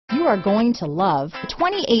you are going to love the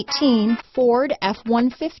 2018 Ford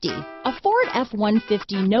F-150. A Ford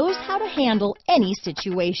F-150 knows how to handle any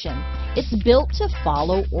situation. It's built to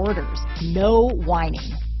follow orders, no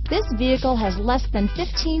whining. This vehicle has less than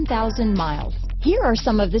 15,000 miles. Here are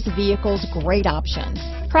some of this vehicle's great options: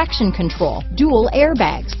 traction control, dual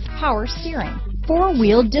airbags, power steering,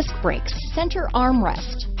 four-wheel disc brakes, center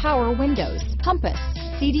armrest, power windows, compass,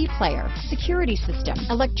 CD player, security system,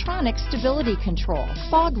 electronic stability control,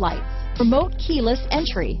 fog lights, remote keyless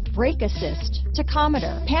entry, brake assist,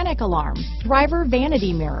 tachometer, panic alarm, driver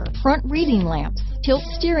vanity mirror, front reading lamps, tilt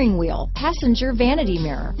steering wheel, passenger vanity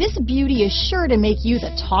mirror. This beauty is sure to make you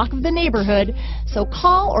the talk of the neighborhood, so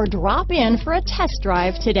call or drop in for a test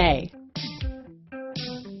drive today.